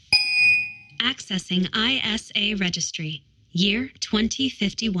Accessing ISA registry. Year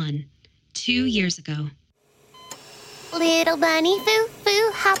 2051. 2 years ago. Little bunny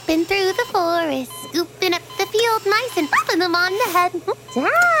foo-foo hopping through the forest, scooping up the field mice and popping them on the head.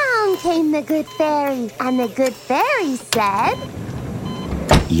 Down came the good fairy, and the good fairy said,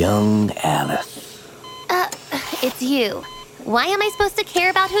 Young Alice. It's you. Why am I supposed to care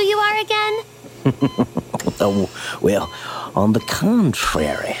about who you are again? Oh, well, on the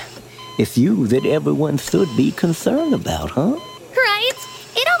contrary, it's you that everyone should be concerned about, huh? Right?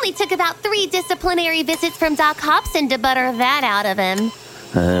 It only took about 3 disciplinary visits from Doc Hobson to butter that out of him.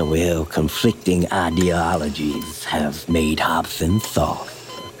 Well, conflicting ideologies have made Hobson soft.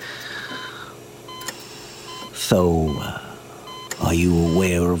 So, are you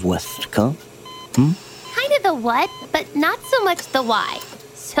aware of what's to come? Kind of the what, but not so much the why.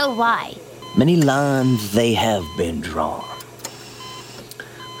 So why? Many lines they have been drawn.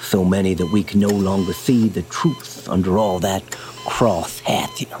 So many that we can no longer see the truth under all that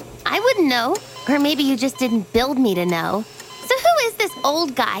cross-hatching. I wouldn't know. Or maybe you just didn't build me to know. So who is this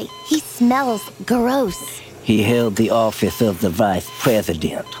old guy? He smells gross. He held the office of the vice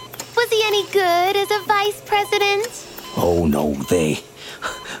president. Was he any good as a vice president? Oh, no,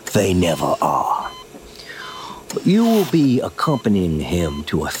 they never are. But you will be accompanying him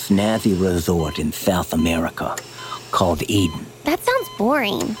to a snazzy resort in South America called Eden. That sounds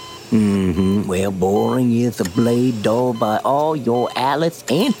boring. Well, boring is a blade dulled by all your Alice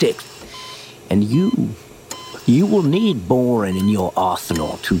antics. And you will need boring in your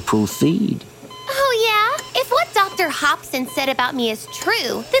arsenal to proceed. Oh, yeah? If what Dr. Hobson said about me is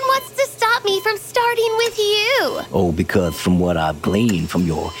true, then what's to stop me from starting with you? Oh, because from what I've gleaned from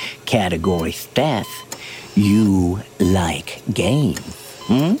your category stats, you like games,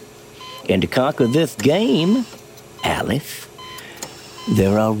 And to conquer this game, Alice,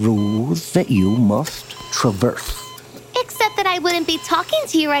 there are rules that you must traverse. Except that I wouldn't be talking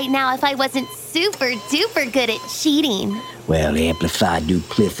to you right now if I wasn't super duper good at cheating. Well, amplified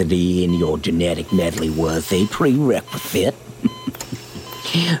duplicity in your genetic medley was a prerequisite.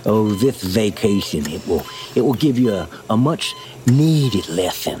 Oh, this vacation, it will give you a much needed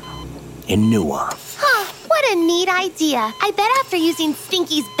lesson in nuance. Huh, what a neat idea. I bet after using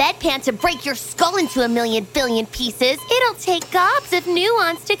Stinky's bedpan to break your skull into a million billion pieces, it'll take gobs of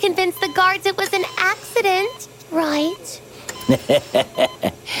nuance to convince the guards it was an accident, right?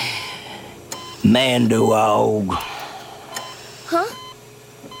 Mandoog. Huh?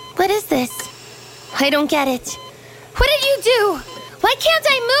 What is this? I don't get it. What did you do? Why can't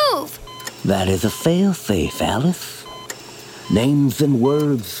I move? That is a fail-safe, Alice. Names and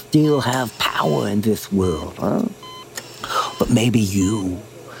words still have power in this world, huh? But maybe you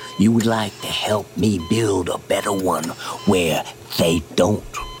would like to help me build a better one where they don't.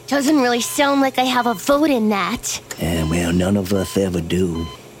 Doesn't really sound like I have a vote in that. Well, none of us ever do.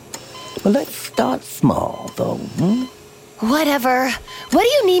 But let's start small, though, Whatever. What do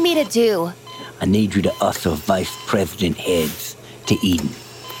you need me to do? I need you to usher Vice President Heads to Eden,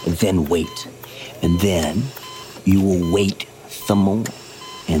 and then wait. And then you will wait some more.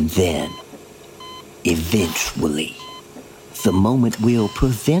 And then, eventually, the moment will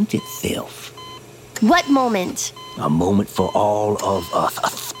present itself. What moment? A moment for all of us. A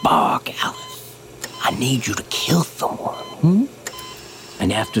spark, Alice. I need you to kill someone,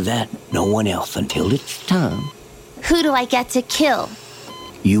 And after that, no one else until it's time. Who do I get to kill?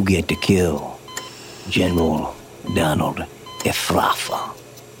 You get to kill General Donald Efrafa.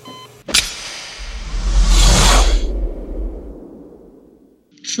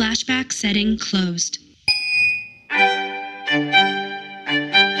 Flashback setting closed.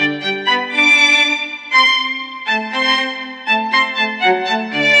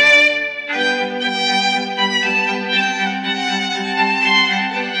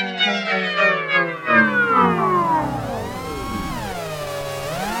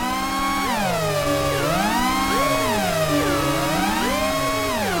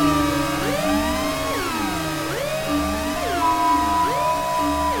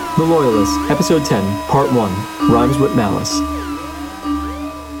 The Loyalists, Episode 10, Part 1, Rhymes with Malice.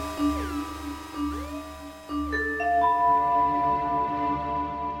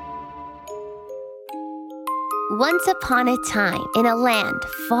 Once upon a time, in a land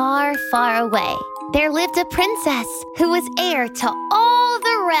far, far away, there lived a princess who was heir to all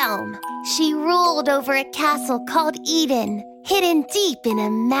the realm. She ruled over a castle called Eden, hidden deep in a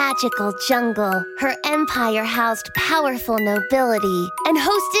magical jungle. Her empire housed powerful nobility and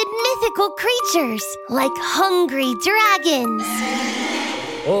hosted mythical creatures like hungry dragons.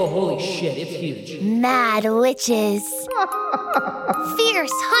 Oh, holy shit, it's huge. Mad witches,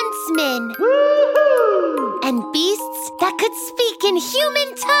 fierce huntsmen, and beasts that could speak in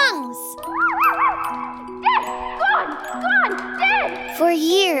human tongues. For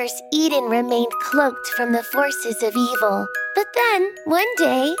years, Eden remained cloaked from the forces of evil. But then, one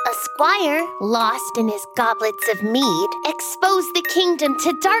day, a squire, lost in his goblets of mead, exposed the kingdom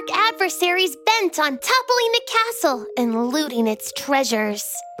to dark adversaries bent on toppling the castle and looting its treasures.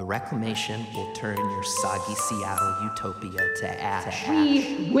 The reclamation will turn your soggy Seattle utopia to ash.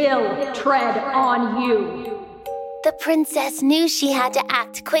 We will tread on you. The princess knew she had to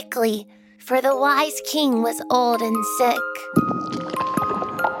act quickly, for the wise king was old and sick.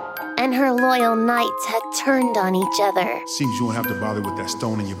 And her loyal knights had turned on each other. Seems you won't have to bother with that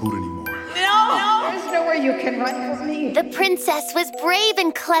stone in your boot anymore. No! There's nowhere you can run from me. The princess was brave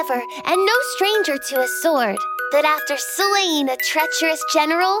and clever, and no stranger to a sword. But after slaying a treacherous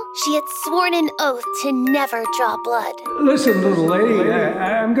general, she had sworn an oath to never draw blood. Listen, little lady,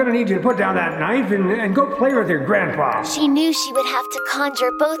 I'm gonna need you to put down that knife and go play with your grandpa. She knew she would have to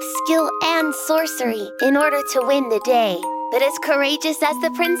conjure both skill and sorcery in order to win the day. But as courageous as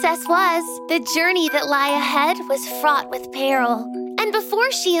the princess was, the journey that lay ahead was fraught with peril. And before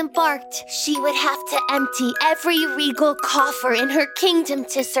she embarked, she would have to empty every regal coffer in her kingdom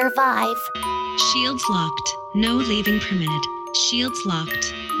to survive. Shields locked. No leaving permitted. Shields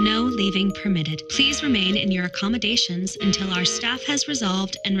locked. No leaving permitted. Please remain in your accommodations until our staff has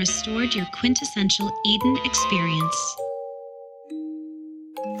resolved and restored your quintessential Eden experience.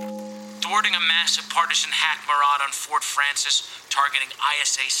 Thwarting a massive partisan hack maraud on Fort Francis, targeting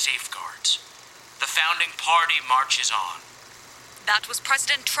ISA safeguards. The founding party marches on. That was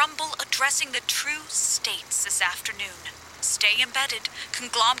President Trumbull addressing the true states this afternoon. Stay embedded.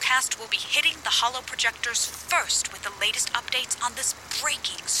 Conglomcast will be hitting the holo projectors first with the latest updates on this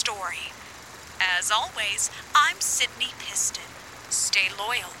breaking story. As always, I'm Sydney Piston. Stay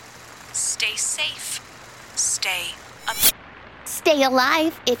loyal. Stay safe. Stay Stay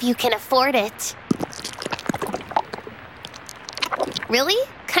alive if you can afford it. Really?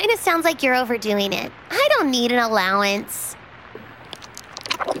 Kinda sounds like you're overdoing it. I don't need an allowance.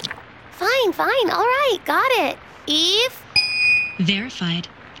 Fine, all right, got it. Eve? Verified.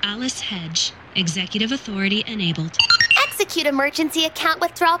 Alice Hedge. Executive authority enabled. Execute emergency account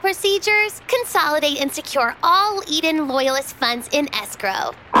withdrawal procedures. Consolidate and secure all Eden Loyalist funds in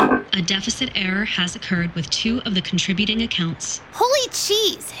escrow. A deficit error has occurred with 2 of the contributing accounts. Holy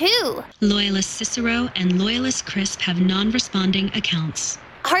cheese, who? Loyalist Cicero and Loyalist Crisp have non-responding accounts.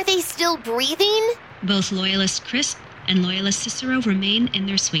 Are they still breathing? Both Loyalist Crisp and Loyalist Cicero remain in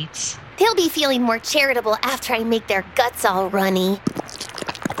their suites. They'll be feeling more charitable after I make their guts all runny.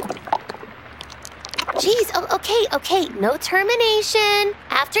 Geez, okay, no termination.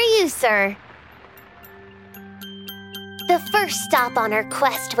 After you, sir. The first stop on our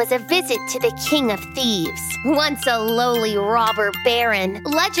quest was a visit to the King of Thieves. Once a lowly robber baron,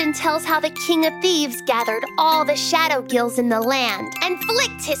 legend tells how the King of Thieves gathered all the shadow gills in the land and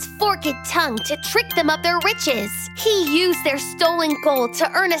flicked his forked tongue to trick them of their riches. He used their stolen gold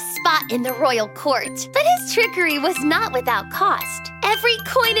to earn a spot in the royal court. But his trickery was not without cost. Every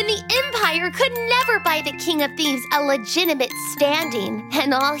coin in the empire could never buy the King of Thieves a legitimate standing,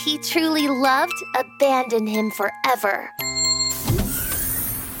 and all he truly loved abandoned him forever.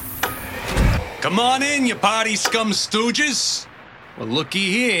 Come on in, you party scum stooges. Well,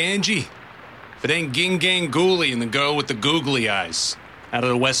 looky here, Angie. If it ain't Ging Gang Ghoulie and the girl with the googly eyes. Out of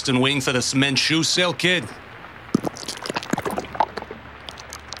the Western Wing for the cement shoe sale, kid.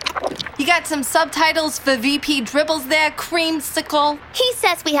 You got some subtitles for VP Dribbles there, creamsicle? He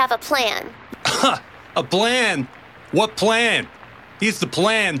says we have a plan. A plan? What plan? Here's the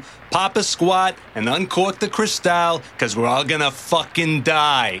plan. Pop a squat and uncork the crystal, cause we're all gonna fucking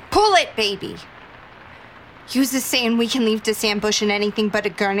die. Pull it, baby. Yous is saying we can leave this ambush in anything but a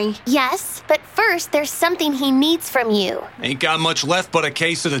gurney? Yes, but first there's something he needs from you. Ain't got much left but a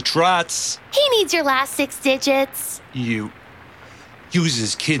case of the trots. He needs your last 6 digits. Yous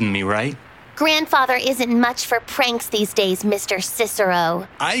is kidding me, right? Grandfather isn't much for pranks these days, Mr. Cicero.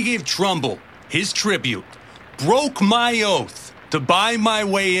 I gave Trumbull his tribute, broke my oath to buy my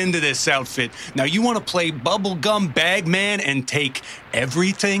way into this outfit. Now you want to play bubblegum bagman and take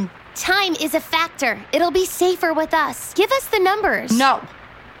everything? Time is a factor. It'll be safer with us. Give us the numbers. No.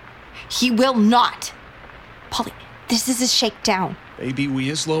 He will not. Polly, this is a shakedown. Baby, we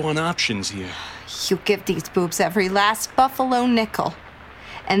is low on options here. You give these boobs every last buffalo nickel,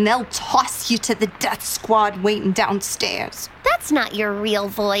 and they'll toss you to the death squad waiting downstairs. That's not your real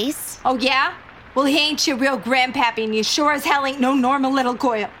voice. Oh, yeah? Well, he ain't your real grandpappy, and you sure as hell ain't no normal little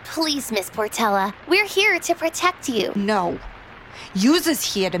girl. Please, Miss Portella, we're here to protect you. No. Yous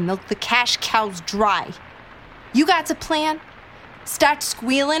is here to milk the cash cows dry. You got a plan? Start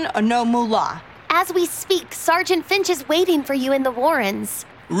squealing or no moolah? As we speak, Sergeant Finch is waiting for you in the Warrens.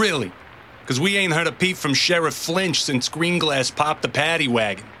 Really? Because we ain't heard a peep from Sheriff Flinch since Greenglass popped the paddy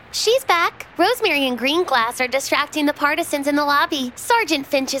wagon. She's back. Rosemary and Greenglass are distracting the partisans in the lobby. Sergeant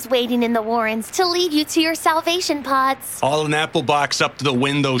Finch is waiting in the Warrens to lead you to your salvation pods. All an apple box up to the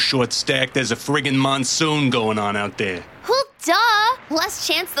window short stack. There's a friggin' monsoon going on out there. Well, duh. Less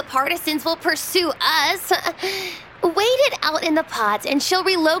chance the partisans will pursue us. Wait it out in the pods and she'll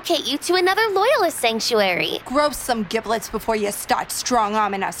relocate you to another Loyalist sanctuary. Grow some giblets before you start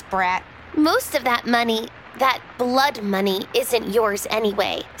strong-arming us, brat. Most of that money, that blood money, isn't yours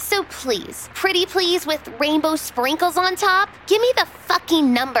anyway. So please, pretty please with rainbow sprinkles on top, give me the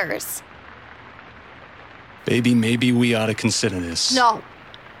fucking numbers. Baby, maybe we ought to consider this. No.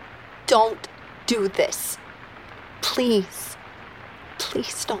 Don't do this. Please.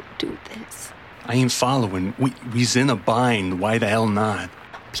 Please don't do this. I ain't following. We's in a bind. Why the hell not?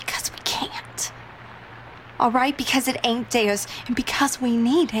 Because we can't. All right? Because it ain't theirs, and because we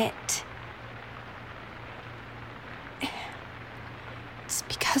need it. It's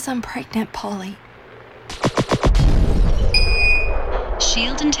because I'm pregnant, Polly.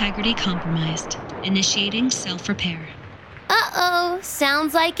 Shield integrity compromised. Initiating self-repair. Uh-oh.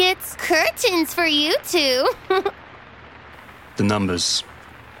 Sounds like it's curtains for you two. The numbers.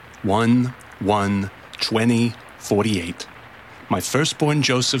 1, 1, 20, 48. My firstborn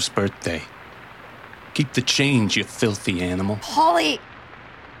Joseph's birthday. Keep the change, you filthy animal. Polly,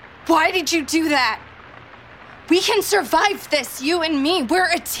 why did you do that? We can survive this, you and me. We're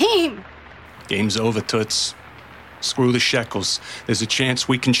a team. Game's over, Toots. Screw the shekels. There's a chance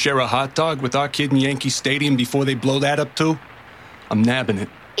we can share a hot dog with our kid in Yankee Stadium before they blow that up too? I'm nabbing it.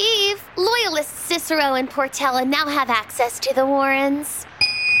 Eve, Loyalists Cicero and Portella now have access to the Warrens.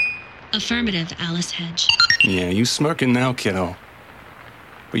 Affirmative, Alice Hedge. Yeah, you smirking now, kiddo.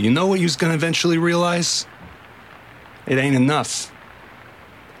 But you know what you's gonna eventually realize? It ain't enough.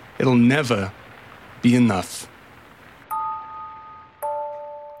 It'll never be enough.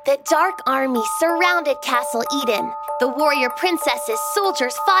 The Dark Army surrounded Castle Eden. The warrior princess's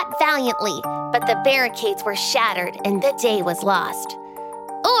soldiers fought valiantly, but the barricades were shattered and the day was lost.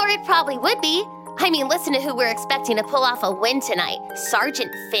 Or it probably would be. I mean, listen to who we're expecting to pull off a win tonight.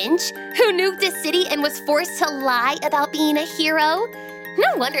 Sergeant Finch, who nuked the city and was forced to lie about being a hero.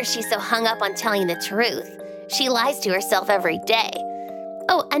 No wonder she's so hung up on telling the truth. She lies to herself every day.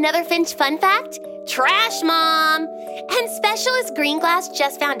 Oh, another Finch fun fact? Trash Mom! And Specialist Greenglass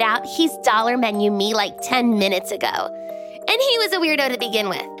just found out he's dollar menu me like 10 minutes ago. And he was a weirdo to begin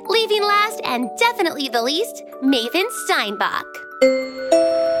with. Leaving last and definitely the least, Maven Steinbach.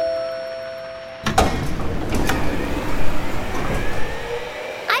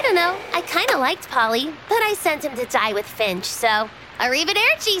 I don't know, I kinda liked Polly, but I sent him to die with Finch, so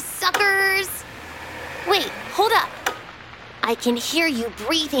arrivederci, suckers! Wait, hold up. I can hear you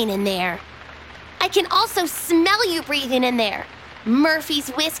breathing in there. I can also smell you breathing in there. Murphy's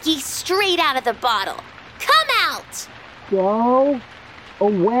whiskey straight out of the bottle. Come out! Go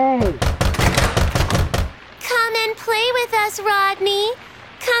away. Come and play with us, Rodney.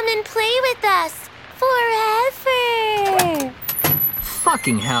 Come and play with us forever.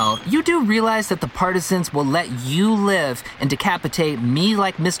 Fucking hell, you do realize that the partisans will let you live and decapitate me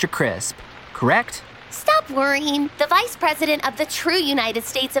like Mr. Crisp, correct? Stop worrying. The Vice President of the true United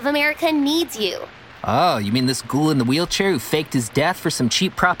States of America needs you. Oh, you mean this ghoul in the wheelchair who faked his death for some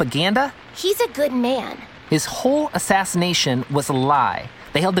cheap propaganda? He's a good man. His whole assassination was a lie.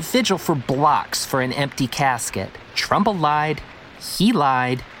 They held a vigil for blocks for an empty casket. Trumbull lied. He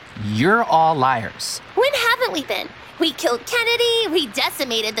lied. You're all liars. When haven't we been? We killed Kennedy. We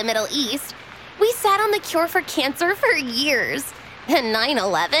decimated the Middle East. We sat on the cure for cancer for years. And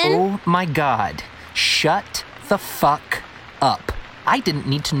 9/11? Oh my God. Shut the fuck up. I didn't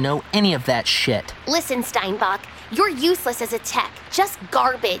need to know any of that shit. Listen, Steinbach, you're useless as a tech, just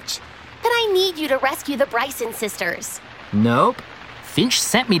garbage. But I need you to rescue the Bryson sisters. Nope. Finch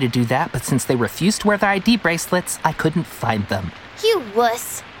sent me to do that, but since they refused to wear their ID bracelets, I couldn't find them. You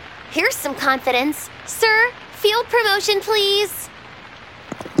wuss. Here's some confidence. Sir, field promotion, please.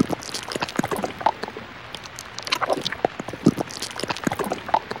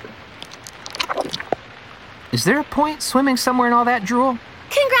 Is there a point swimming somewhere in all that drool?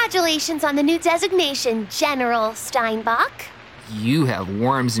 Congratulations on the new designation, General Steinbach. You have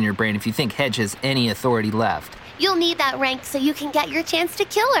worms in your brain if you think Hedge has any authority left. You'll need that rank so you can get your chance to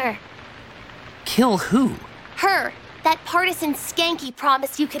kill her. Kill who? Her, that partisan skank you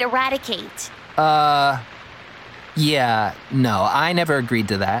promised you could eradicate. Yeah, no, I never agreed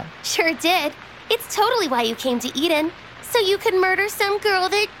to that. Sure did. It's totally why you came to Eden. So you could murder some girl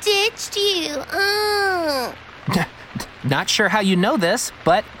that ditched you. Not sure how you know this,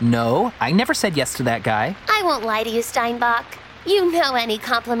 but no, I never said yes to that guy. I won't lie to you, Steinbach. You know any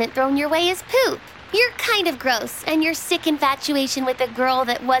compliment thrown your way is poop. You're kind of gross, and your sick infatuation with a girl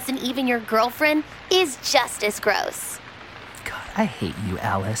that wasn't even your girlfriend is just as gross. God, I hate you,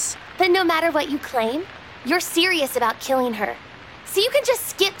 Alice. But no matter what you claim, you're serious about killing her. So you can just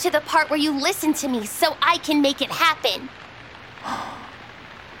skip to the part where you listen to me so I can make it happen.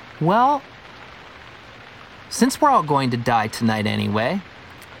 Well, since we're all going to die tonight anyway,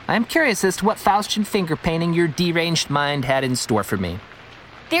 I'm curious as to what Faustian finger painting your deranged mind had in store for me.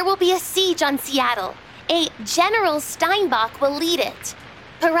 There will be a siege on Seattle. A General Steinbach will lead it.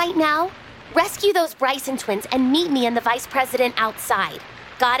 But right now, rescue those Bryson twins and meet me and the vice president outside.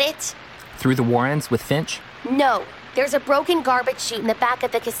 Got it? Through the Warrens with Finch? No, there's a broken garbage chute in the back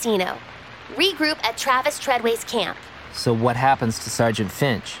of the casino. Regroup at Travis Treadway's camp. So what happens to Sergeant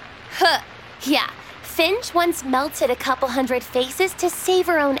Finch? Huh, yeah. Finch once melted a couple hundred faces to save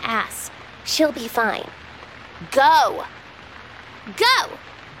her own ass. She'll be fine. Go! Go!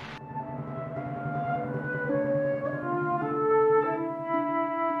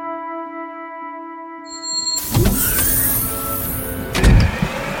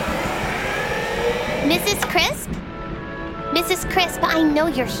 Mrs. Crisp? Mrs. Crisp, I know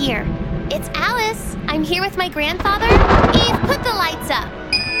you're here. It's Alice. I'm here with my grandfather. Eve, put the lights up.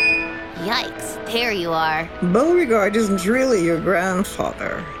 Yikes, there you are. Beauregard isn't really your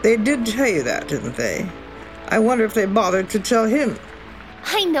grandfather. They did tell you that, didn't they? I wonder if they bothered to tell him.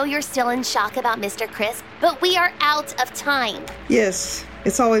 I know you're still in shock about Mr. Crisp, but we are out of time. Yes,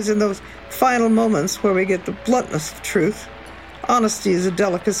 it's always in those final moments where we get the bluntness of truth. Honesty is a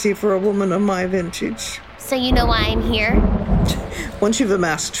delicacy for a woman of my vintage. So you know why I'm here? Once you've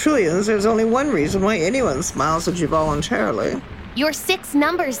amassed trillions, there's only one reason why anyone smiles at you voluntarily. You're 6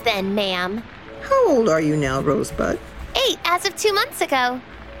 numbers then, ma'am. How old are you now, Rosebud? 8, as of 2 months ago.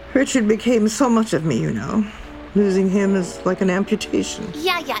 Richard became so much of me, you know. Losing him is like an amputation.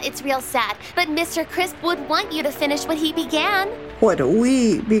 Yeah, it's real sad. But Mr. Crisp would want you to finish what he began. What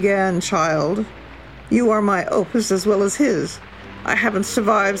we began, child. You are my opus as well as his. I haven't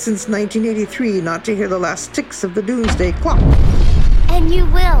survived since 1983 not to hear the last ticks of the doomsday clock. And you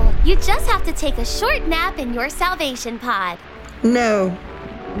will. You just have to take a short nap in your salvation pod. No.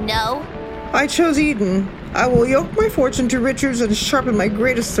 No? I chose Eden. I will yoke my fortune to Richard's and sharpen my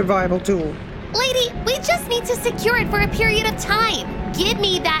greatest survival tool. Lady, we just need to secure it for a period of time. Give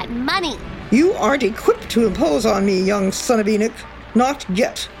me that money. You aren't equipped to impose on me, young son of Enoch. Not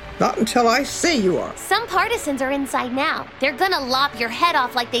yet. Not until I say you are. Some partisans are inside now. They're gonna lop your head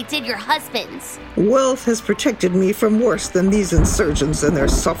off like they did your husband's. Wealth has protected me from worse than these insurgents and their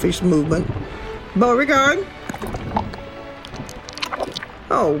selfish movement. Beauregard?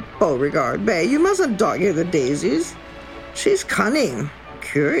 Oh, Beauregard, Bay, you mustn't dog-ear the daisies. She's cunning,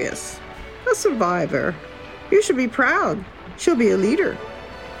 curious, a survivor. You should be proud. She'll be a leader.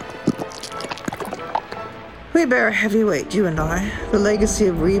 We bear a heavy weight, you and I. The legacy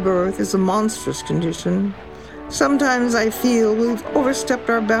of rebirth is a monstrous condition. Sometimes I feel we've overstepped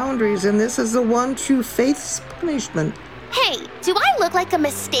our boundaries, and this is the one true faith's punishment. Hey, do I look like a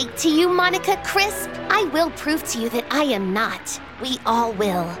mistake to you, Monica Crisp? I will prove to you that I am not. We all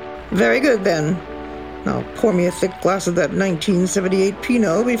will. Very good, then. Now pour me a thick glass of that 1978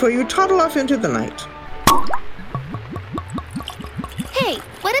 Pinot before you toddle off into the night. Hey,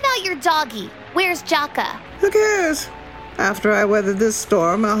 what about your doggy? Where's Jaka? Who cares? After I weather this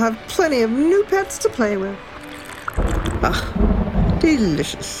storm, I'll have plenty of new pets to play with. Ah,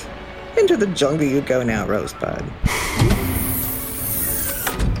 delicious. Into the jungle you go now, Rosebud.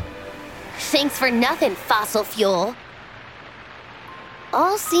 Thanks for nothing, fossil fuel.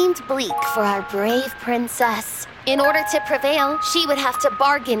 All seemed bleak for our brave princess. In order to prevail, she would have to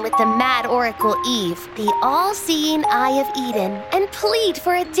bargain with the mad Oracle Eve, the all-seeing Eye of Eden, and plead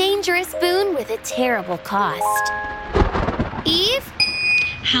for a dangerous boon with a terrible cost. Eve?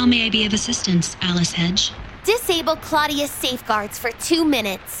 How may I be of assistance, Alice Hedge? Disable Claudia's safeguards for 2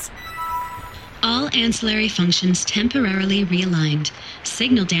 minutes. All ancillary functions temporarily realigned.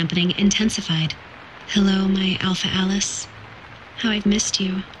 Signal dampening intensified. Hello, my Alpha Alice. How I've missed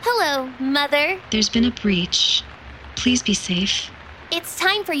you. Hello, Mother. There's been a breach. Please be safe. It's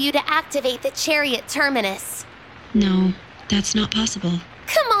time for you to activate the chariot terminus. No, that's not possible.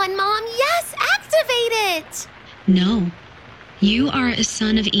 Come on, Mom. Yes, activate it. No. You are a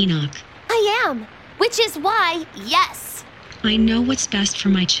son of Enoch. I I am. Which is why, yes. I know what's best for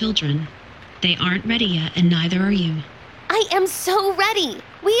my children. They aren't ready yet, and neither are you. I am so ready.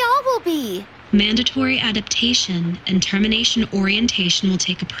 We all will be. Mandatory adaptation and termination orientation will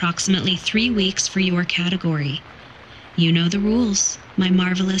take approximately 3 weeks for your category. You know the rules, my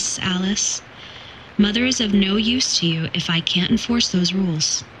marvelous Alice. Mother is of no use to you if I can't enforce those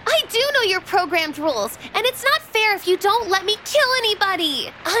rules. I do know your programmed rules, and it's not fair if you don't let me kill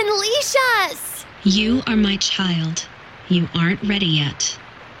anybody. Unleash us. You are my child. You aren't ready yet.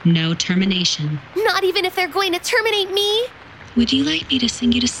 No termination. Not even if they're going to terminate me? Would you like me to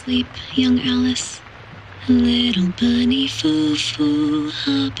sing you to sleep, young Alice? Little bunny foo-foo,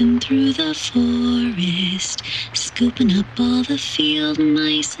 hopping through the forest, scooping up all the field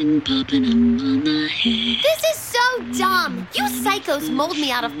mice and popping them on the head. This is so dumb. You psychos mold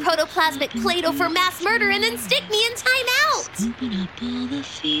me out of protoplasmic Play-Doh for mass murder and then stick me in timeout. Scooping up all the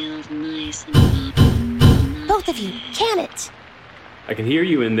field mice and popping them on the Both of you, can it? I can hear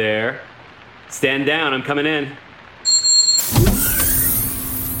you in there. Stand down, I'm coming in.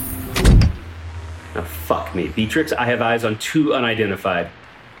 Oh, fuck me. Beatrix, I have eyes on 2 unidentified.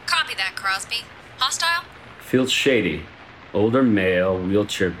 Copy that, Crosby. Hostile? Feels shady. Older male,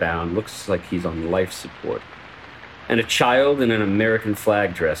 wheelchair-bound, looks like he's on life support. And a child in an American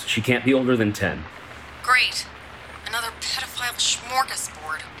flag dress. She can't be older than 10. Great. Another pedophile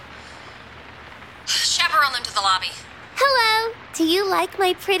smorgasbord. Chaperone them to the lobby. Hello. Do you like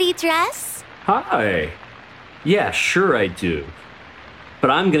my pretty dress? Hi. Yeah, sure I do. But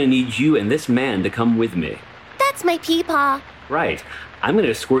I'm gonna need you and this man to come with me. That's my peepaw. Right. I'm gonna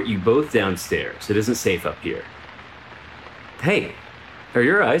escort you both downstairs. It isn't safe up here. Hey, are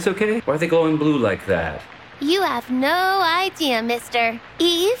your eyes okay? Why are they glowing blue like that? You have no idea, mister.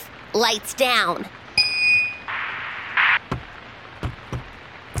 Eve, lights down.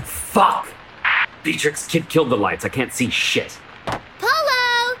 Fuck! Beatrix, kid killed the lights. I can't see shit.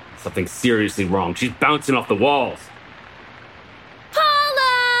 Polo! Something's seriously wrong. She's bouncing off the walls.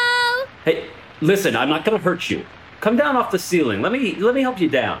 Polo! Hey, listen, I'm not gonna hurt you. Come down off the ceiling. Let me help you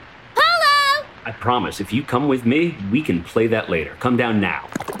down. Polo! I promise, if you come with me, we can play that later. Come down now.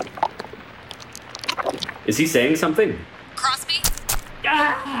 Is he saying something? Crosby?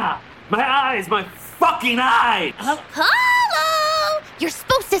 Ah! My eyes! My fucking eyes! Polo! You're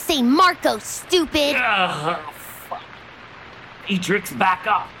supposed to say Marco, stupid. Fuck. Beatrix, back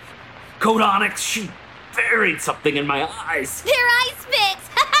up. Codonics, she buried something in my eyes. They're ice picks.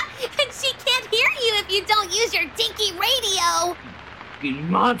 And she can't hear you if you don't use your dinky radio. You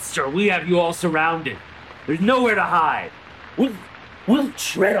monster, we have you all surrounded. There's nowhere to hide. We'll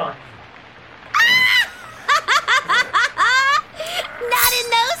tread on you. Not in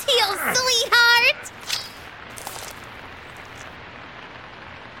those heels, sweetheart.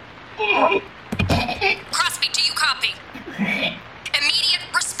 Crosby, do you copy? Immediate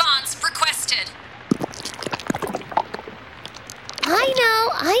response requested.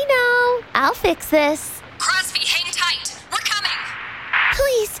 I know. I'll fix this. Crosby, hang tight. We're coming.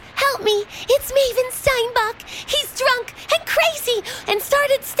 Please, help me. It's Maven Steinbach. He's drunk and crazy and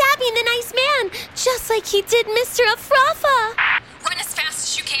started stabbing the nice man, just like he did Mr. Afrafa. Run as fast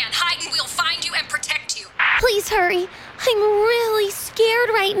as you can. Hide and we'll find you and protect you. Please hurry. I'm really scared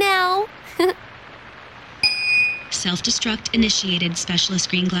right now. Self-destruct initiated, Specialist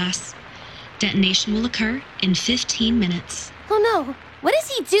Green Glass. Detonation will occur in 15 minutes. Oh no, what is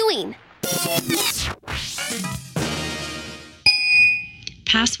he doing?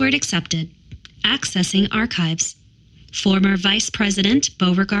 Password accepted. Accessing archives. Former Vice President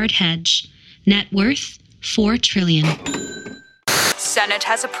Beauregard Hedge. Net worth $4 trillion. Senate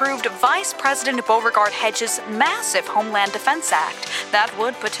has approved Vice President Beauregard Hedge's massive Homeland Defense Act that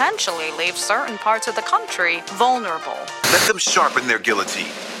would potentially leave certain parts of the country vulnerable. Let them sharpen their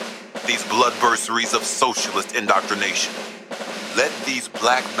guillotine. These blood bursaries of socialist indoctrination. Let these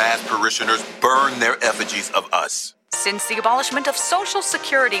black mass parishioners burn their effigies of us. Since the abolishment of Social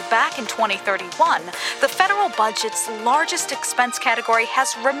Security back in 2031, the federal budget's largest expense category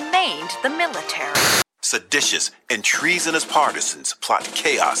has remained the military. Seditious and treasonous partisans plot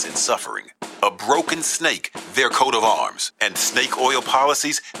chaos and suffering. A broken snake, their coat of arms, and snake oil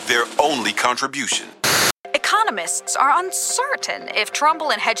policies, their only contribution. Economists are uncertain if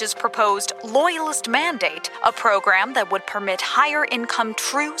Trumbull and Hedges' proposed Loyalist mandate, a program that would permit higher-income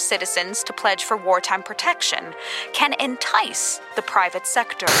true citizens to pledge for wartime protection, can entice the private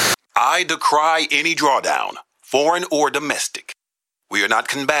sector. I decry any drawdown, foreign or domestic. We are not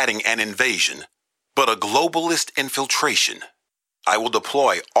combating an invasion, but a globalist infiltration. I will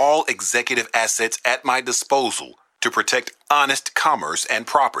deploy all executive assets at my disposal to protect honest commerce and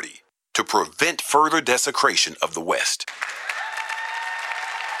property. to prevent further desecration of the West.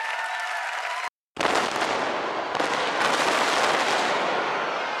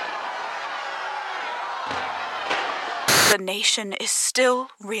 The nation is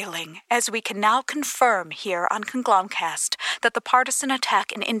still reeling as we can now confirm here on Conglomcast that the partisan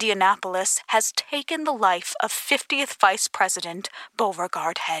attack in Indianapolis has taken the life of 50th Vice President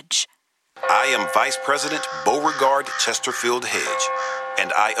Beauregard Hedge. I am Vice President Beauregard Chesterfield Hedge,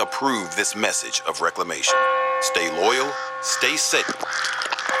 and I approve this message of reclamation. Stay loyal, stay safe.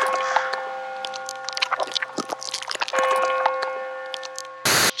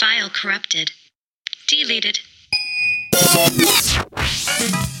 File corrupted. Deleted.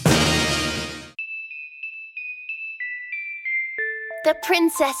 The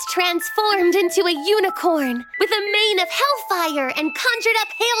princess transformed into a unicorn with a mane of hellfire and conjured up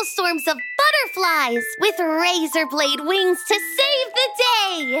hailstorms of butterflies with razor blade wings to save the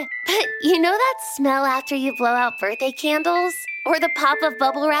day. But you know that smell after you blow out birthday candles? Or the pop of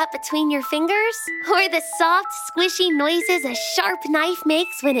bubble wrap between your fingers? Or the soft, squishy noises a sharp knife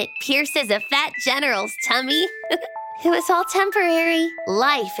makes when it pierces a fat general's tummy? It was all temporary.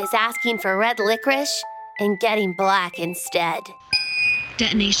 Life is asking for red licorice and getting black instead.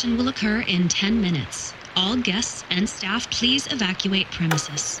 Detonation will occur in 10 minutes. All guests and staff, please evacuate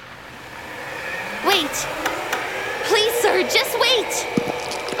premises. Wait! Please, sir, just wait!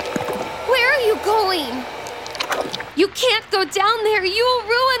 Where are you going? You can't go down there. You will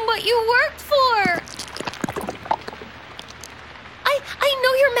ruin what you worked for. I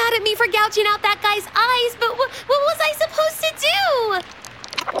know you're mad at me for gouging out that guy's eyes, but what was I supposed to do?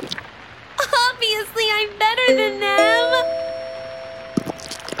 Obviously, I'm better than them.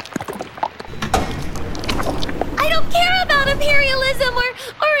 I don't care about imperialism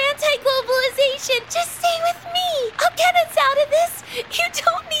or anti-globalization. Just stay with me. I'll get us out of this. You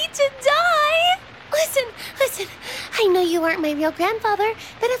don't need to die. Listen. I know you aren't my real grandfather,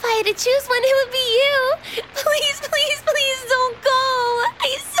 but if I had to choose one, it would be you. Please don't go.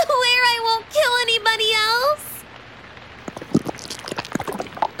 I swear I won't kill anybody else.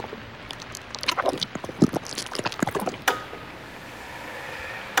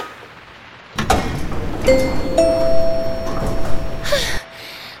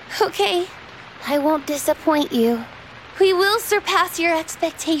 Okay, I won't disappoint you. We will surpass your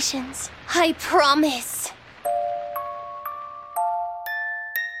expectations. I promise.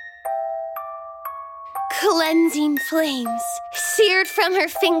 Cleansing flames seared from her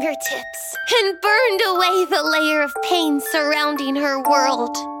fingertips and burned away the layer of pain surrounding her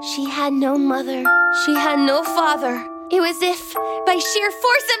world. She had no mother. She had no father. It was as if, by sheer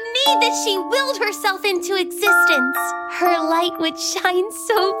force of need, that she willed herself into existence. Her light would shine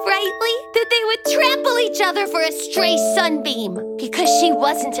so brightly that they would trample each other for a stray sunbeam. Because she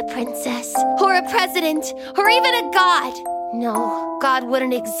wasn't a princess, or a president, or even a god. No, God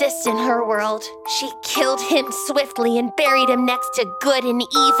wouldn't exist in her world. She killed him swiftly and buried him next to good and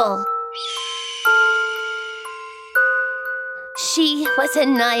evil. She was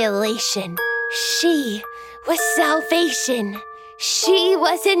annihilation. She was salvation. She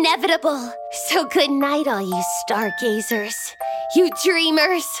was inevitable. So good night, all you stargazers. You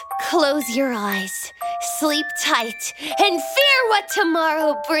dreamers, close your eyes, sleep tight, and fear what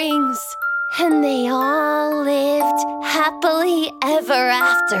tomorrow brings. And they all lived happily ever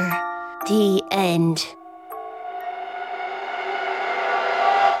after. The end.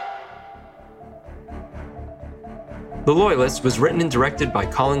 The Loyalists was written and directed by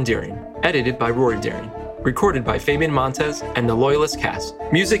Colin Deering, edited by Rory Deering, recorded by Fabian Montez and the Loyalist cast.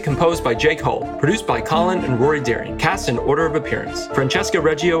 Music composed by Jake Hull, produced by Colin and Rory Deering. Cast in order of appearance: Francesca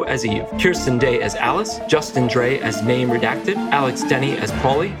Reggio as Eve, Kirsten Day as Alice, Justin Dre as Name Redacted, Alex Denny as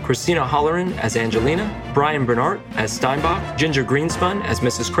Paulie, Christina Holleran as Angelina, Brian Bernard as Steinbach, Ginger Greenspun as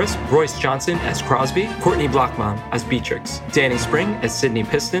Mrs. Crisp, Royce Johnson as Crosby, Courtney Blockman as Beatrix, Danny Spring as Sydney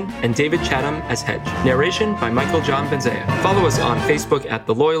Piston, and David Chatham as Hedge. Narration by Michael John Benzea. Follow us on Facebook at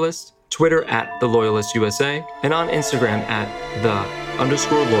The Loyalist, Twitter at The Loyalist USA, and on Instagram at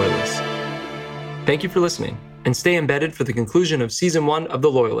 @_Loyalist. Thank you for listening, and stay embedded for the conclusion of Season 1 of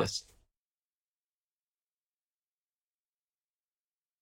The Loyalist.